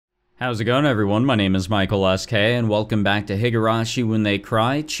How's it going, everyone? My name is Michael SK, and welcome back to Higurashi When They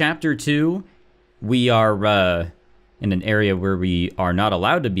Cry, Chapter 2. We are, in an area where we are not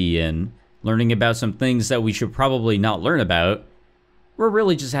allowed to be in, learning about some things that we should probably not learn about. We're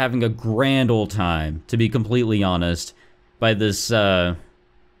really just having a grand old time, to be completely honest, by this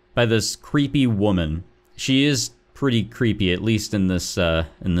creepy woman. She is pretty creepy, at least in this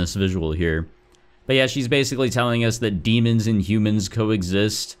visual here. But yeah, she's basically telling us that demons and humans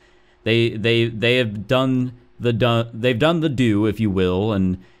coexist. They've done the do, if you will,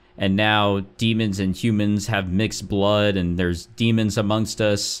 and now demons and humans have mixed blood, and there's demons amongst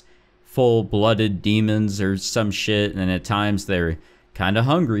us, full-blooded demons or some shit, and at times they're kind of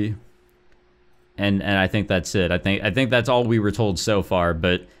hungry. And I think that's it. I think that's all we were told so far,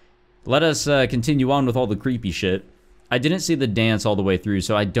 but let us continue on with all the creepy shit. I didn't see the dance all the way through,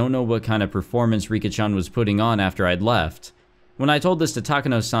 so I don't know what kind of performance Rika-chan was putting on after I'd left. When I told this to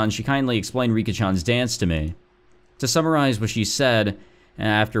Takano-san, she kindly explained Rika-chan's dance to me. To summarize what she said,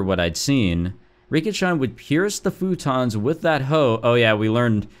 after what I'd seen, Rika-chan would pierce the futons with that hoe. Oh yeah, we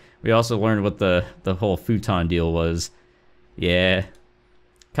also learned what the whole futon deal was. Yeah.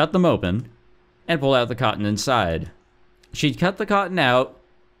 Cut them open, and pull out the cotton inside. She'd cut the cotton out,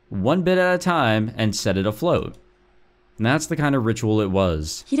 one bit at a time, and set it afloat. And that's the kind of ritual it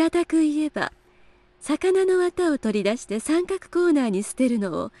was. 魚の綿を取り出して三角コーナーに捨てる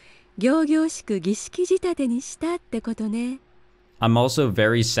のを仰々しく儀式仕立てにしたってことね。I'm also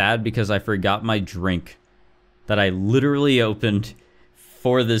very sad because I forgot my drink that I literally opened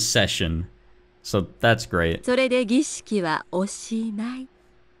for this session. So that's great. それで儀式はおしまい。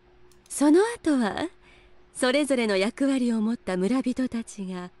その後はそれぞれの役割を持った村人たち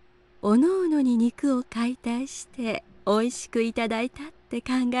がおのおのに肉を解体して美味しくいただいたって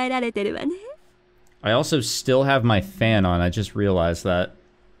考えられてるわね。I also still have my fan on. I just realized that.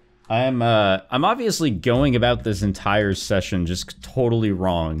 I'm obviously going about this entire session just totally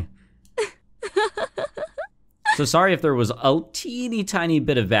wrong. So sorry if there was a teeny tiny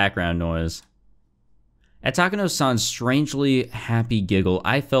bit of background noise. At Takano-san's strangely happy giggle,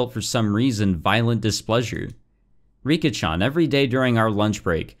 I felt for some reason violent displeasure. Rika-chan, every day during our lunch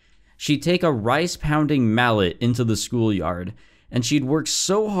break, she'd take a rice-pounding mallet into the schoolyard, and she'd work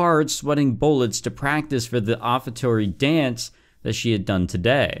so hard sweating bullets to practice for the offertory dance that she had done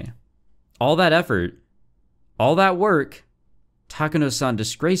today. All that effort, all that work, Takano-san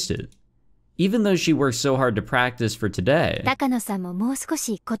disgraced it, even though she worked so hard to practice for today. 高野さんももう少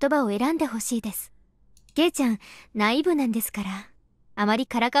し言葉を選んでほしいです。ケイちゃん、ナイーブなんですから、あまり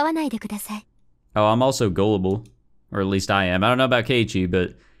からかわないでください。Oh, I'm also gullible. Or at least I am. I don't know about Keiichi,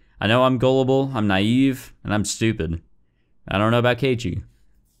 but I know I'm gullible, I'm naive, and I'm stupid. I don't know about Keiichi.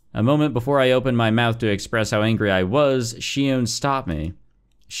 A moment before I opened my mouth to express how angry I was, Shion stopped me.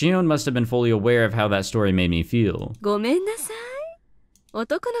 Shion must have been fully aware of how that story made me feel. ごめんなさい。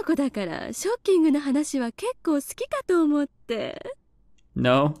男の子だからショッキングな話は結構好きかと思って。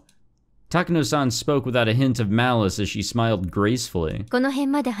No. Takano-san spoke without a hint of malice as she smiled gracefully. この辺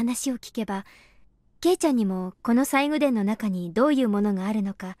まで話を聞けば、ケイちゃんにもこの西宮殿の中にどういうものがある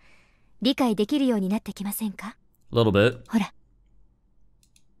のか理解できるようになってきませんか? A little bit. ほら。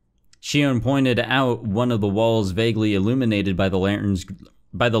Shion pointed out one of the walls vaguely illuminated by the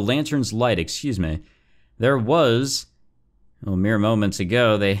lantern's light, excuse me. There was, well, mere moments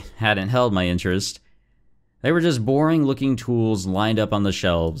ago, they hadn't held my interest. They were just boring-looking tools lined up on the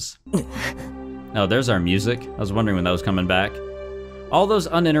shelves. Oh, there's our music. I was wondering when that was coming back. All those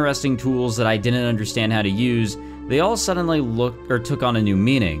uninteresting tools that I didn't understand how to use, they all suddenly took on a new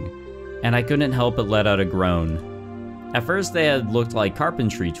meaning, and I couldn't help but let out a groan. At first they had looked like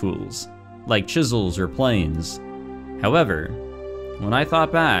carpentry tools, like chisels or planes. However, when I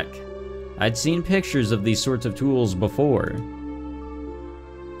thought back, I'd seen pictures of these sorts of tools before.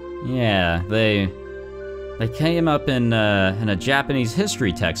 Yeah, they came up in a Japanese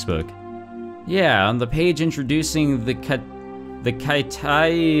history textbook. Yeah, on the page introducing the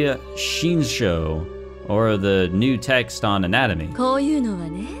Kaitai Shinsho, or the new text on anatomy. こういうのは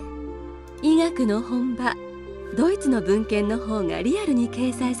ね、医学の本場。ドイツの文献の方がリアルに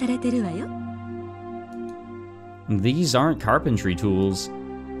掲載されてるわよ。These aren't carpentry tools.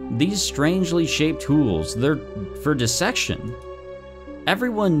 These strangely shaped tools, they're for dissection.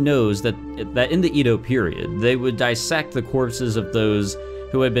 Everyone knows that in the Edo period, they would dissect the corpses of those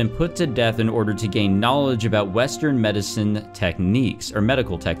who had been put to death in order to gain knowledge about Western medicine techniques, or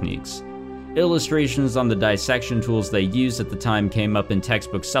medical techniques. Illustrations on the dissection tools they used at the time came up in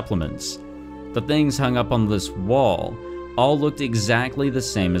textbook supplements. The things hung up on this wall all looked exactly the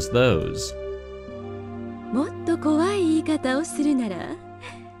same as those. もっと怖い言い方をするなら、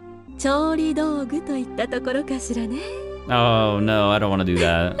調理道具といったところかしらね。 Oh no, I don't want to do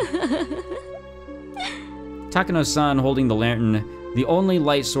that. Takano-san, holding the lantern, the only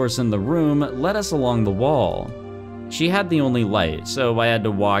light source in the room, led us along the wall. She had the only light, so I had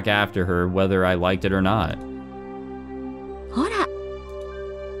to walk after her whether I liked it or not. ほら、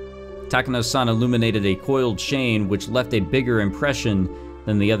 Takano-san illuminated a coiled chain which left a bigger impression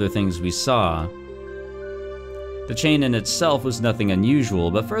than the other things we saw. The chain in itself was nothing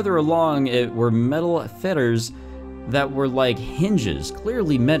unusual, but further along it were metal fetters that were like hinges,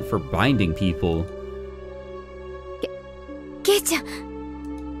 clearly meant for binding people. ケイちゃん、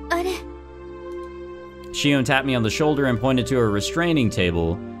あれ。 Shion tapped me on the shoulder and pointed to a restraining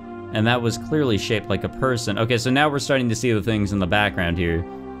table, and that was clearly shaped like a person. Okay, so now we're starting to see the things in the background here.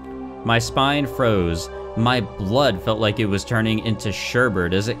 My spine froze. My blood felt like it was turning into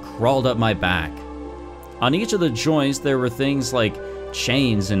sherbet as it crawled up my back. On each of the joints, there were things like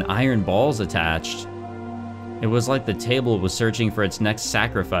chains and iron balls attached. It was like the table was searching for its next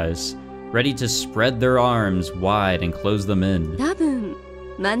sacrifice, ready to spread their arms wide and close them in. 多分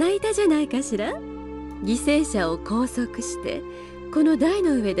まな板じゃないかしら。犠牲者を拘束してこの台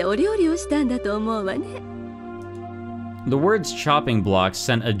の上でお料理をしたんだと思うわね。 The words chopping blocks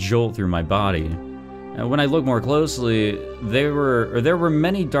sent a jolt through my body. When I looked more closely, there were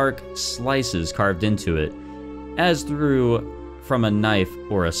many dark slices carved into it, as through from a knife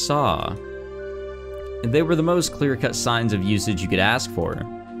or a saw. They were the most clear-cut signs of usage you could ask for.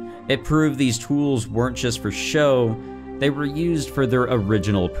 It proved these tools weren't just for show, they were used for their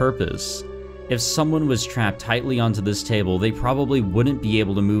original purpose. If someone was trapped tightly onto this table, they probably wouldn't be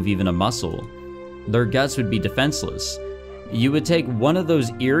able to move even a muscle. Their guts would be defenseless. You would take one of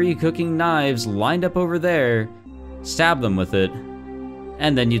those eerie cooking knives lined up over there, stab them with it,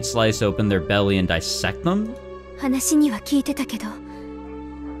 and then you'd slice open their belly and dissect them? 話には聞いてたけど、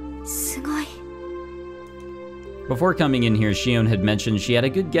すごい。 Before coming in here, Shion had mentioned she had a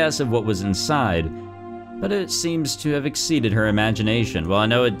good guess of what was inside, but it seems to have exceeded her imagination. Well, I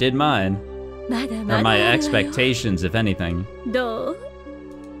know it did mine. まだま Or だ my あるわよ。 expectations, if anything. どう？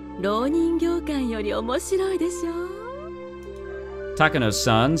老人形館より面白いでしょ。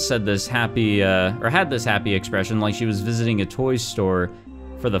 Takano-san said this happy, or had this happy expression like she was visiting a toy store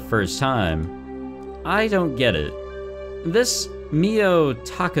for the first time. I don't get it. This Mio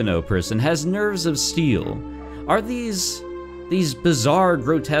Takano person has nerves of steel. Are these bizarre,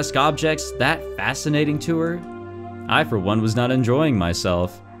 grotesque objects that fascinating to her? I, for one, was not enjoying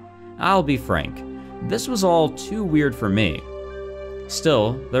myself. I'll be frank, this was all too weird for me.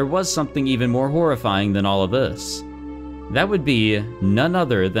 Still, there was something even more horrifying than all of this. That would be none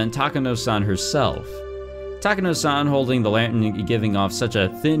other than Takano-san herself. Takano-san holding the lantern giving off such a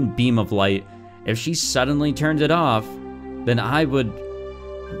thin beam of light, if she suddenly turned it off, then I would...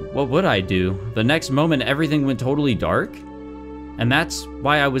 What would I do? The next moment everything went totally dark? And that's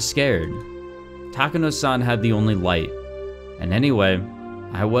why I was scared. Takano-san had the only light. And anyway,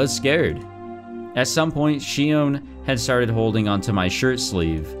 I was scared. At some point, Shion had started holding onto my shirt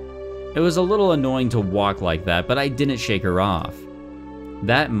sleeve. It was a little annoying to walk like that, but I didn't shake her off.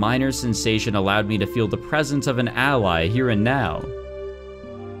 That minor sensation allowed me to feel the presence of an ally here and now.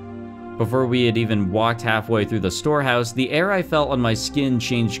 Before we had even walked halfway through the storehouse, the air I felt on my skin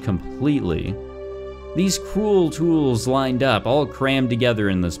changed completely. These cruel tools lined up, all crammed together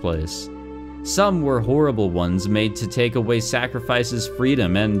in this place. Some were horrible ones made to take away sacrifices'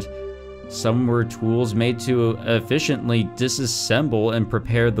 freedom, and some were tools made to efficiently disassemble and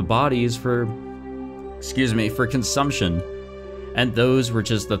prepare the bodies for consumption. And those were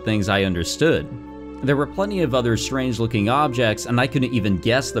just the things I understood. There were plenty of other strange-looking objects, and I couldn't even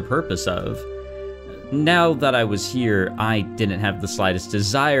guess the purpose of. Now that I was here, I didn't have the slightest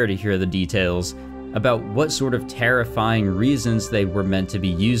desire to hear the details about what sort of terrifying reasons they were meant to be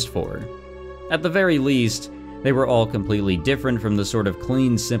used for. At the very least, they were all completely different from the sort of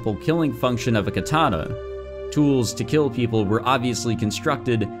clean, simple killing function of a katana. Tools to kill people were obviously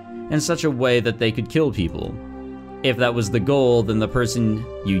constructed in such a way that they could kill people. If that was the goal, then the person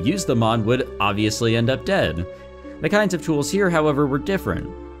you used them on would obviously end up dead. The kinds of tools here, however, were different.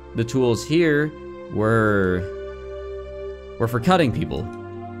 The tools here were for cutting people,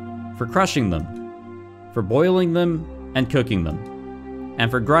 for crushing them, for boiling them and cooking them, and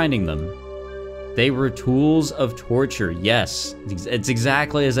for grinding them. They were tools of torture, yes. It's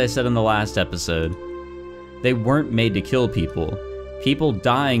exactly as I said in the last episode. They weren't made to kill people. People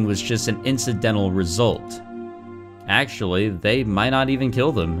dying was just an incidental result. Actually, they might not even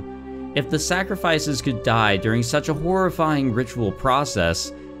kill them. If the sacrifices could die during such a horrifying ritual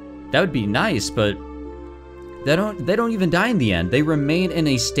process, that would be nice, but They don't even die in the end. They remain in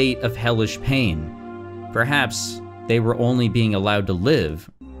a state of hellish pain. Perhaps they were only being allowed to live.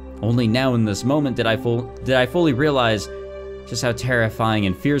 Only now in this moment did I fully realize just how terrifying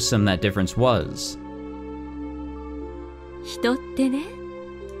and fearsome that difference was. 人ってね、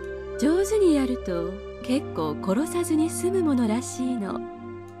上手にやると結構殺さずに済むものらしいの。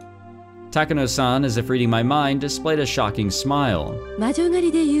Takano-san, as if reading my mind, displayed a shocking smile. 魔女狩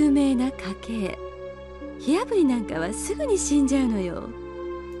りで有名な家系。火あぶりなんかはすぐに死んじゃうのよ。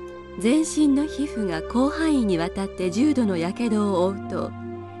全身の皮膚が広範囲にわたって重度の火傷を負うと、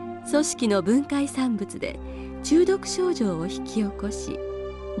組織の分解産物で中毒症状を引き起こし、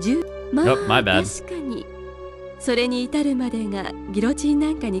まあ、my bad. 確かにそれに至るまでがギロチンな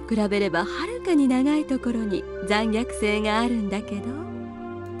んかに比べればはるかに長いところに残虐性があるんだけど。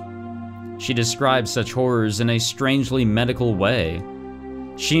She described such horrors in a strangely medical way.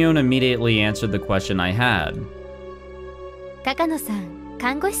 Shion immediately answered the question I had. 高野さん、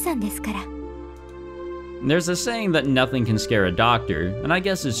看護師さんですから。There's a saying that nothing can scare a doctor, and I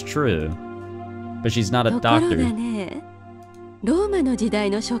guess it's true. But she's not a ところ doctor. がね、ローマの時代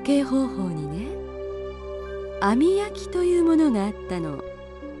の処刑方法にね、網焼きというものがあったの。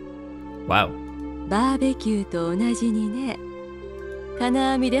Wow. バーベキューと同じにね、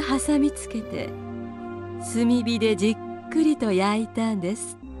金網で挟みつけて炭火でじっくりと焼いたんで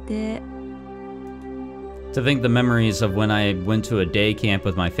すって。 To think the memories of when I went to a day camp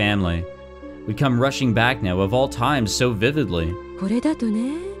with my family would come rushing back now of all times so vividly. これだと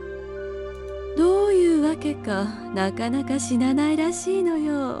ね、どういうわけかなかなか死なないらしいの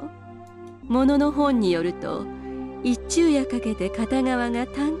よ。ものの本によると、一昼夜かけて片側が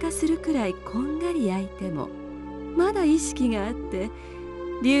炭化するくらいこんがり焼いてもまだ意識があって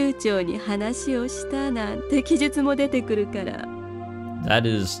流暢に話をしたなんて記述も出てくるから。 That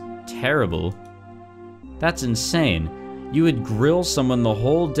is terrible. That's insane. You would grill someone the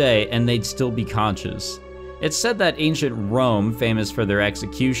whole day and they'd still be conscious. It's said that ancient Rome, famous for their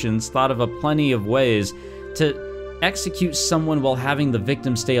executions, thought of a plenty of ways to execute someone while having the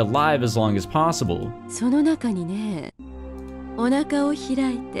victim stay alive as long as possible. その中にね、お腹を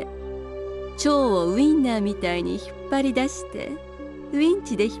開いて腸をウインナーみたいに引っ張り出してウィン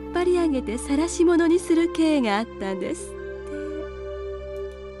チで引っ張り上げて晒し物にする刑があったんですって。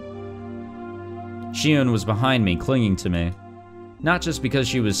 Shion was behind me, clinging to me. Not just because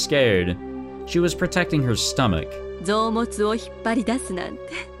she was scared, she was protecting her stomach. 臓物を引っ張り出すなんて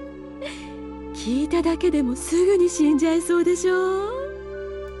聞いただけでもすぐに死んじゃいそうでしょ。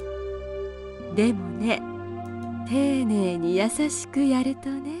でもね、丁寧に優しくやると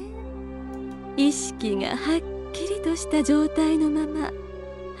ね、意識がはっきりとした状態のまま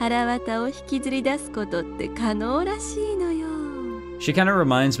腹渡を引きずり出すことって可能らしいのよ。 She kind of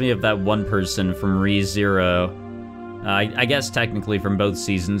reminds me of that one person from Re:Zero. I guess technically from both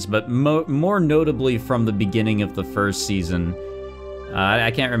seasons, but more notably from the beginning of the first season.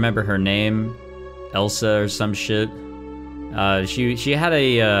 I can't remember her name, Elsa or some shit. She had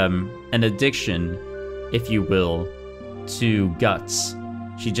an addiction, if you will, to guts.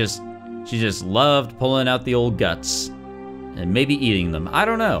 She just loved pulling out the old guts and maybe eating them. I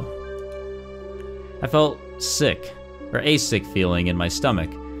don't know. I felt sick, or a sick feeling in my stomach.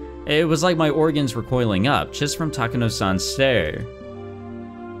 It was like my organs were coiling up just from Takano-san's stare.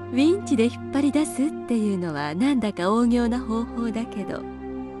 ウィンチで引っ張り出すっていうのはなんだか大行な方法だけど、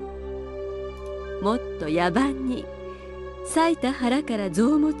もっと野蛮に裂いた腹から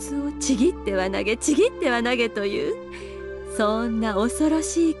臓物をちぎっては投げちぎっては投げという、そんな恐ろ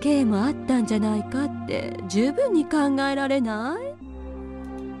しい刑もあったんじゃないかって十分に考えられな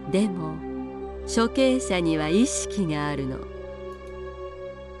い？でも処刑者には意識があるの。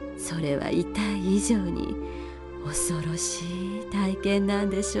それは痛い以上に恐ろしい体験なん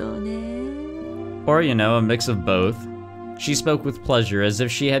でしょうね。 Or, you know, a mix of both. She spoke with pleasure as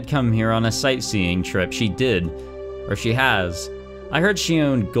if she had come here on a sightseeing trip. She did, or she has. I heard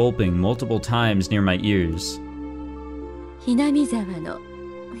Shion gulping multiple times near my ears. Hinamizawaの、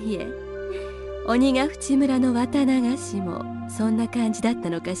いえ、鬼ヶ淵村の渡長市もそんな感じだった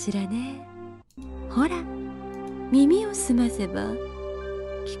のかしらね。ほら、耳を澄ませば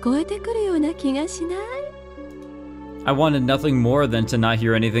聞こえてくるような気がしない？ I wanted nothing more than to not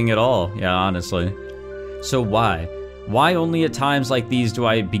hear anything at all, yeah, honestly. So why? Why only at times like these do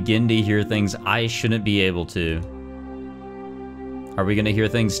I begin to hear things I shouldn't be able to? Are we gonna hear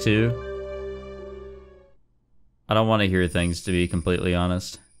things too? I don't want to hear things, to be completely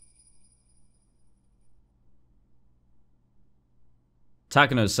honest.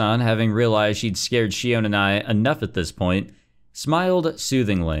 Takano-san, having realized she'd scared Shion and I enough at this point, smiled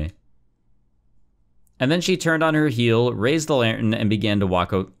soothingly. And then she turned on her heel, raised the lantern, and began to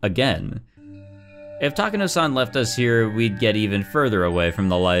walk again. If Takano-san left us here, we'd get even further away from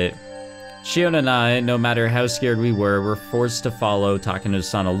the light. Shion and I, no matter how scared we were forced to follow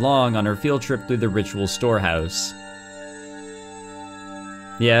Takano-san along on her field trip through the ritual storehouse.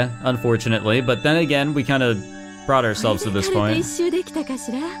 Yeah, unfortunately, but then again, we kind of brought ourselves to this point.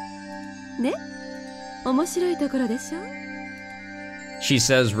 She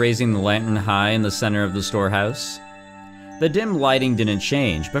says, raising the lantern high in the center of the storehouse. The dim lighting didn't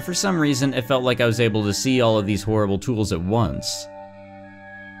change, but for some reason it felt like I was able to see all of these horrible tools at once.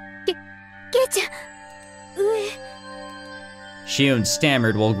 Shion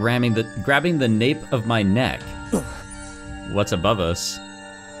stammered while grabbing the nape of my neck. What's above us?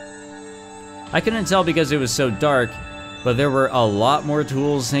 I couldn't tell because it was so dark, but there were a lot more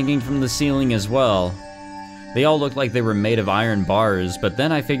tools hanging from the ceiling as well. They all looked like they were made of iron bars, but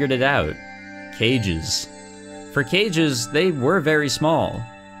then I figured it out. Cages. For cages, they were very small.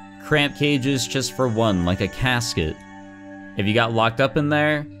 Cramped cages just for one, like a casket. If you got locked up in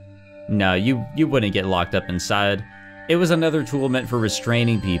there, no, you wouldn't get locked up inside. It was another tool meant for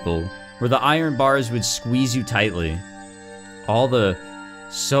restraining people, where the iron bars would squeeze you tightly.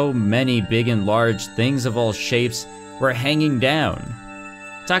 So many big and large things of all shapes were hanging down.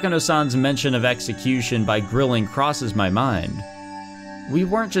 Takano-san's mention of execution by grilling crosses my mind. We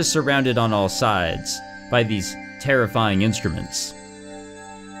weren't just surrounded on all sides by these terrifying instruments.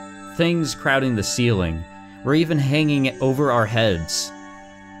 Things crowding the ceiling were even hanging over our heads.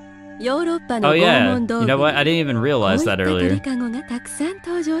 Oh yeah, you know what? I didn't even realize that earlier.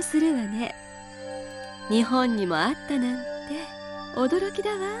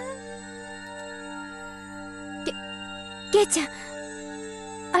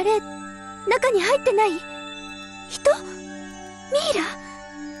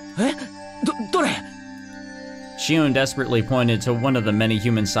 Shion desperately pointed to one of the many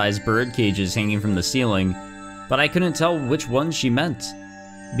human-sized bird cages hanging from the ceiling, but I couldn't tell which one she meant.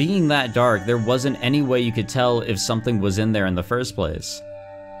 Being that dark, there wasn't any way you could tell if something was in there in the first place.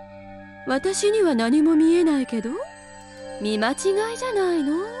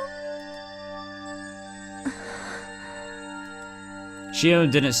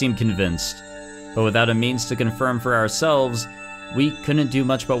 Shion didn't seem convinced, but without a means to confirm for ourselves, we couldn't do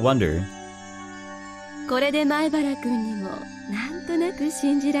much but wonder.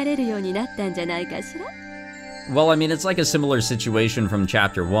 Well, I mean, it's like a similar situation from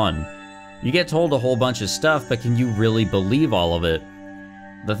Chapter 1. You get told a whole bunch of stuff, but can you really believe all of it?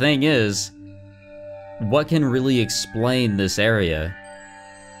 The thing is, what can really explain this area?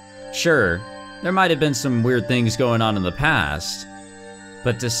 Sure, there might have been some weird things going on in the past,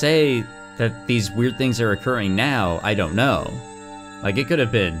 but to say that these weird things are occurring now, I don't know. Like, it could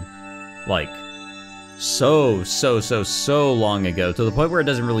have been, like, so long ago, to the point where it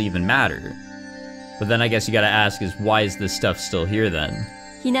doesn't really even matter. But then I guess you gotta ask is, why is this stuff still here then?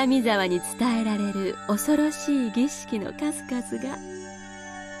 Hinamizawaに伝えられる恐ろしい儀式の数々が。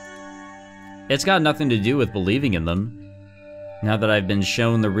It's got nothing to do with believing in them. Now that I've been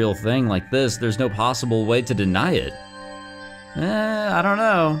shown the real thing like this, there's no possible way to deny it. I don't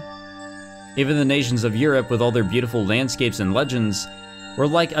know. Even the nations of Europe, with all their beautiful landscapes and legends, were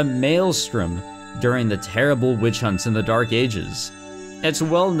like a maelstrom during the terrible witch hunts in the Dark Ages. It's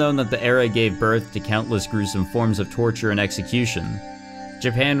well known that the era gave birth to countless gruesome forms of torture and execution.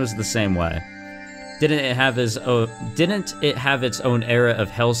 Japan was the same way. Didn't it have its own era of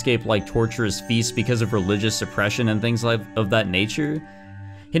hellscape-like torturous feasts because of religious suppression and things of that nature?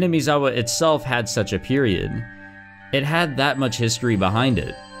 Hinamizawa itself had such a period. It had that much history behind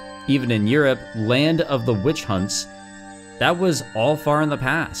it. Even in Europe, land of the witch hunts, that was all far in the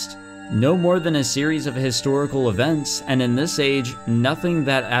past. No more than a series of historical events, and in this age, nothing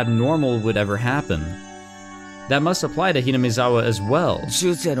that abnormal would ever happen. That must apply to Hinamizawa as well.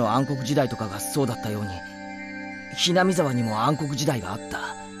 中世の暗黒時代とかがそうだったように、Hinamizawaにも暗黒時代があった。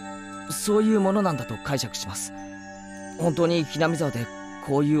そういうものなんだと解釈します。本当にHinamizawaで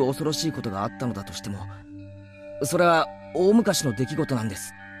こういう恐ろしいことがあったのだとしても、それは大昔の出来事なんで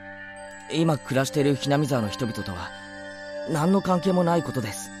す。今暮らしているHinamizawaの人々とは何の関係もないこと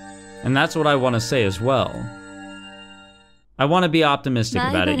です。And that's what I want to say as well. I want to be optimistic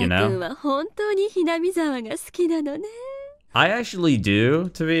about it, you know? I actually do,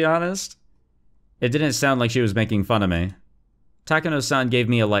 to be honest. It didn't sound like she was making fun of me. Takano-san gave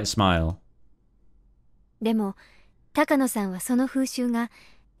me a light smile. でも、高野さんはその風習が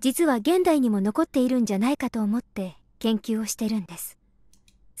実は現代にも残っているんじゃないかと思って研究をしてるんです。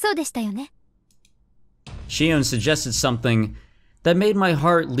そうでしたよね。Shion suggested something that made my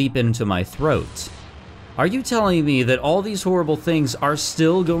heart leap into my throat. Are you telling me that all these horrible things are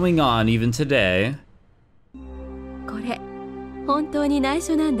still going on even today? これ本当に内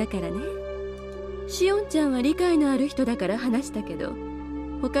緒なんだからね。シオンちゃんは理解のある人だから話したけど、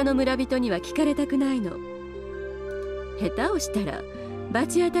他の村人には聞かれたくないの。下手をしたら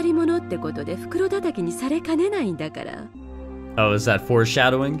罰当たり者ってことで袋叩きにされかねないんだから。Oh, is that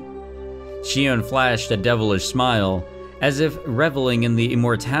foreshadowing? Shion flashed a devilish smile, as if reveling in the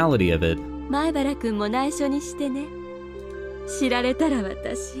immortality of it. 前原くんも内緒にしてね。知られたら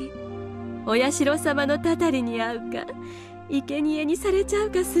私、お社様のたたりに遭うか、生贄にされちゃう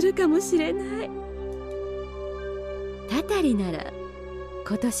かするかもしれない。たたりなら、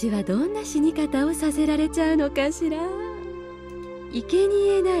今年はどんな死に方をさせられちゃうのかしら。生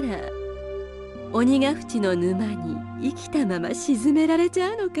贄なら、鬼ヶ淵の沼に生きたまま沈められち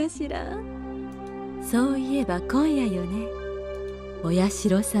ゃうのかしら。そういえば今夜よね。お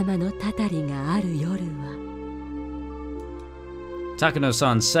社様のたたりがある夜は。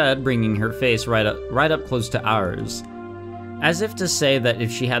Takano-san said, bringing her face right up close to ours, as if to say that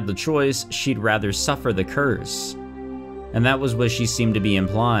if she had the choice, she'd rather suffer the curse. And that was what she seemed to be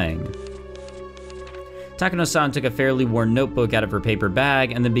implying. Takano-san took a fairly worn notebook out of her paper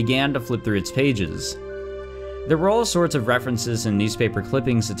bag and then began to flip through its pages. There were all sorts of references and newspaper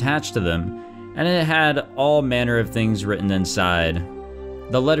clippings attached to them, and it had all manner of things written inside.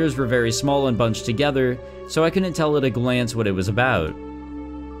 The letters were very small and bunched together, so I couldn't tell at a glance what it was about.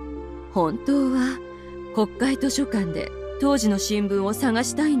 本当は国会図書館で当時の新聞を探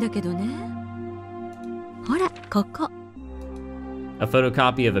したいんだけどね。ほら、ここ。A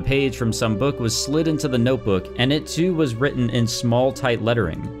photocopy of a page from some book was slid into the notebook, and it too was written in small, tight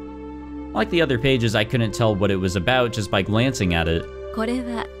lettering. Like the other pages, I couldn't tell what it was about just by glancing at it. これ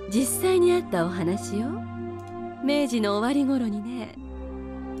は実際にあったお話よ。明治の終わり頃にね、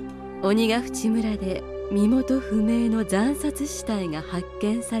鬼ヶ淵村で身元不明の惨殺死体が発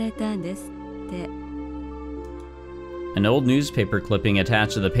見されたんですって。An old newspaper clipping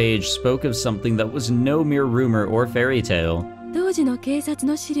attached to the page spoke of something that was no mere rumor or fairy tale. 当時の警察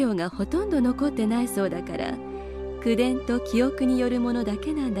の資料がほとんど残ってないそうだから、口伝と記憶によるものだ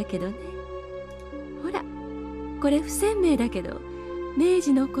けなんだけどね。ほら、これ不鮮明だけど、明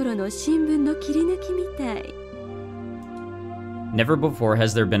治の頃の新聞の切り抜きみたい。Never before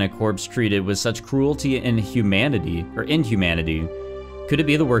has there been a corpse treated with such cruelty and inhumanity. Could it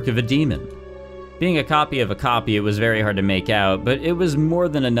be the work of a demon? Being a copy of a copy, it was very hard to make out, but it was more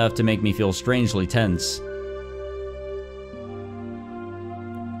than enough to make me feel strangely tense.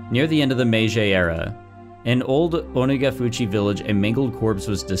 Near the end of the Meiji era, in old Watanagashi village, a mangled corpse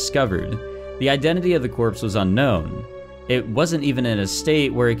was discovered. The identity of the corpse was unknown. It wasn't even in a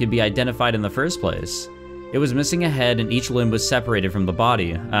state where it could be identified in the first place. It was missing a head and each limb was separated from the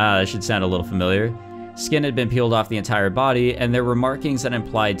body. That should sound a little familiar. Skin had been peeled off the entire body, and there were markings that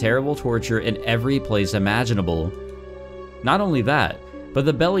implied terrible torture in every place imaginable. Not only that, but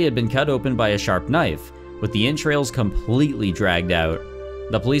the belly had been cut open by a sharp knife, with the entrails completely dragged out.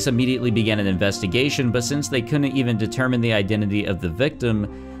 The police immediately began an investigation, but since they couldn't even determine the identity of the victim,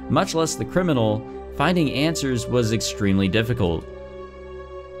 much less the criminal, finding answers was extremely difficult.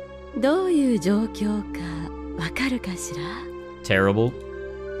 どういう状況かわかるかしら? Terrible.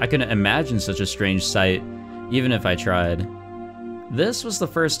 I couldn't imagine such a strange sight, even if I tried. This was the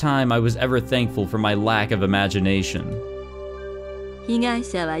first time I was ever thankful for my lack of imagination. 被害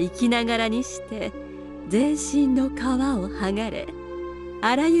者は生きながらにして全身の皮を剥がれ、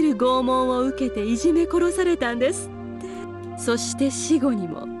あらゆる拷問を受けていじめ殺されたんですって。そして死後に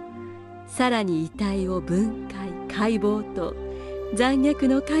もさらに遺体を分解、解剖と残虐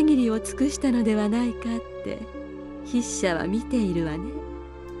の限りを尽くしたのではないかって筆者は見ているわね。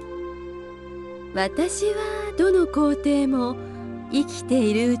私はどの皇帝も生きて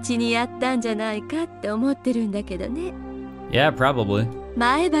いるうちにやったんじゃないかって思ってるんだけどね。Yeah, probably.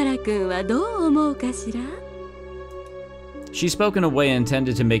 前原くんはどう思うかしら? She spoke in a way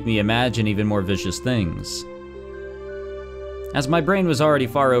intended to make me imagine even more vicious things. As my brain was already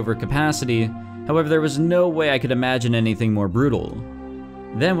far over capacity, however, there was no way I could imagine anything more brutal.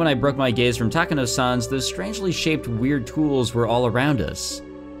 Then when I broke my gaze from Takano-san's, those strangely shaped weird tools were all around us.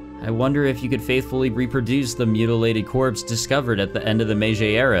 I wonder if you could faithfully reproduce the mutilated corpse discovered at the end of the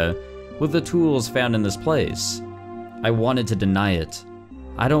Meiji era with the tools found in this place. I wanted to deny it.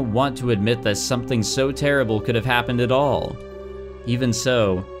 I don't want to admit that something so terrible could have happened at all. Even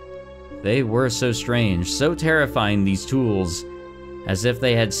so, they were so strange, so terrifying, these tools. As if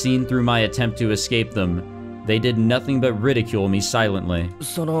they had seen through my attempt to escape them, they did nothing but ridicule me silently.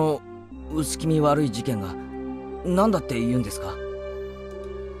 その薄気味悪い事件が何だって言うんですか?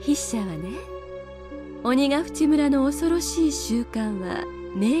 筆者はね、鬼ヶ淵村の恐ろしい習慣は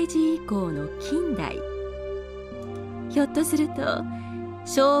明治以降の近代。ひょっとすると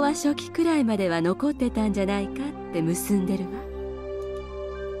昭和初期くらいまでは残ってたんじゃないかって結んでるわ。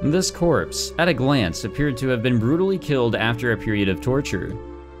This corpse, at a glance, appeared to have been brutally killed after a period of torture.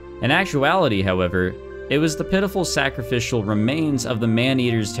 In actuality, however, it was the pitiful sacrificial remains of the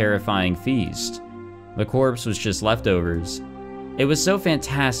man-eater's terrifying feast. The corpse was just leftovers. It was so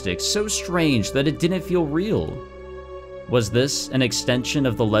fantastic, so strange that it didn't feel real. Was this an extension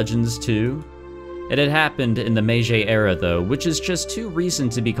of the legends too? It had happened in the Meiji era though, which is just too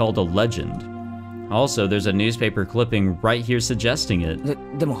recent to be called a legend. Also, there's a newspaper clipping right here suggesting it.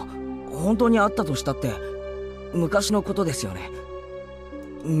 でも本当にあったとしたって昔のことですよね。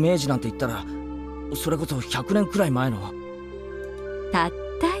明治なんて言ったらそれこそ100年くらい前の。たっ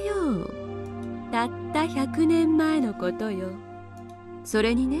たよ。たった100年前のことよ。そ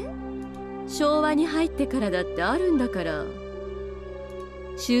れにね、昭和に入ってからだってあるんだから。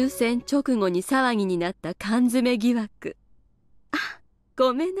終戦直後に騒ぎになった缶詰疑惑。あ、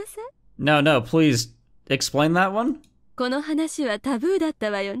ごめんなさい。No, please explain that one? この話はタブーだった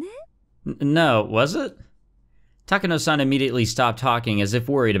わよね。No, was it? Takano-san immediately stopped talking as if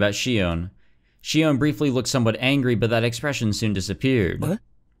worried about Shion. Shion briefly looked somewhat angry, but that expression soon disappeared. え？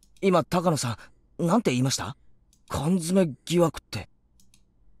今高野さんなんて言いました？缶詰疑惑って。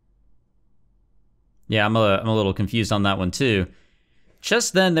Yeah, I'm a little confused on that one too.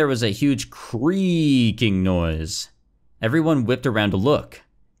 Just then, there was a huge creaking noise. Everyone whipped around to look.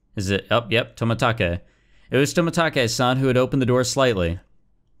 Is it? Oh, yep, Tomatake. It was Tomatake-san who had opened the door slightly.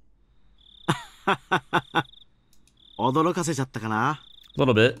 驚かせちゃったかな? A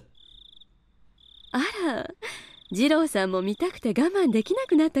little bit. あら、二郎さんも見たくて我慢できな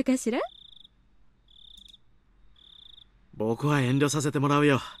くなったかしら？僕は遠慮させてもらう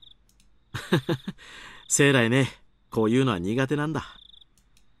よ。生来ね、こういうのは苦手なんだ。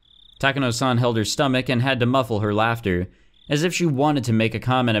Takano-san held her stomach and had to muffle her laughter, as if she wanted to make a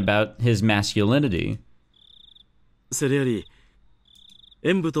comment about his masculinity. それより、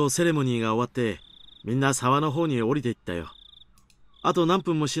演舞とセレモニーが終わって、みんな沢の方に降りていったよ。あと何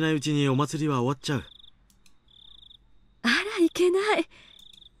分もしないうちにお祭りは終わっちゃう。あら、いけない。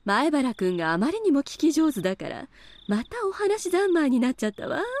前原くんがあまりにも聞き上手だから、またお話三昧になっちゃった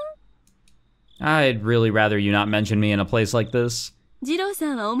わ。I'd really rather you not mention me in a place like this. 二郎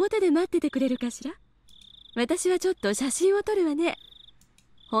さんは表で待っててくれるかしら？私はちょっと写真を撮るわね。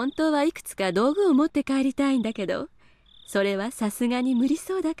本当はいくつか道具を持って帰りたいんだけど、それはさすがに無理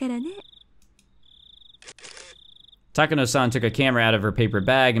そうだからね。Takano-san took a camera out of her paper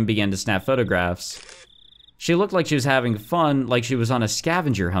bag and began to snap photographs. She looked like she was having fun, like she was on a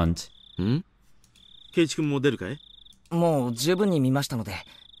scavenger hunt. ん？ケイチ君も出るかい？もう十分に見ましたので。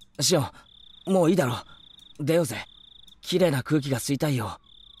シオン、もういいだろう。出ようぜ。綺麗な空気が吸いたいよ。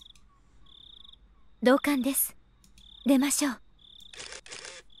同感です。出ましょう。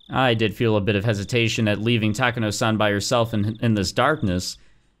I did feel a bit of hesitation at leaving Takano-san by herself in this darkness.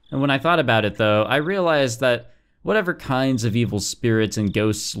 And when I thought about it, though, I realized that whatever kinds of evil spirits and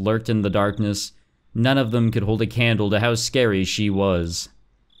ghosts lurked in the darkness, none of them could hold a candle to how scary she was.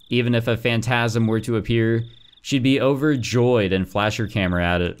 Even if a phantasm were to appear, she'd be overjoyed and flash her camera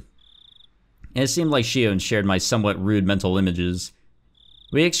at it. It seemed like Shion shared my somewhat rude mental images.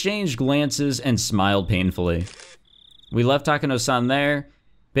 We exchanged glances and smiled painfully. We left Takano-san there,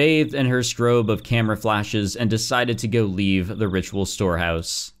 bathed in her strobe of camera flashes, and decided to go leave the ritual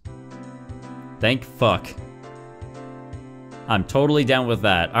storehouse. Thank fuck. I'm totally down with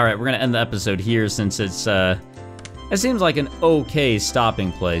that. Alright, we're gonna end the episode here since it's, it seems like an okay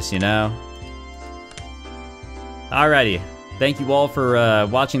stopping place, you know? Alrighty. Thank you all for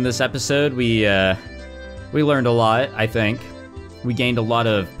watching this episode. We learned a lot, I think. We gained a lot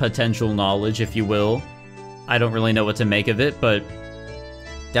of potential knowledge, if you will. I don't really know what to make of it, but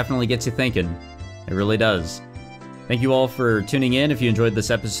definitely gets you thinking. It really does. Thank you all for tuning in. If you enjoyed this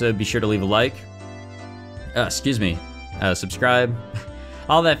episode, be sure to leave a like. Subscribe.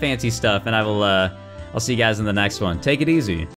 All that fancy stuff, and I'll see you guys in the next one. Take it easy.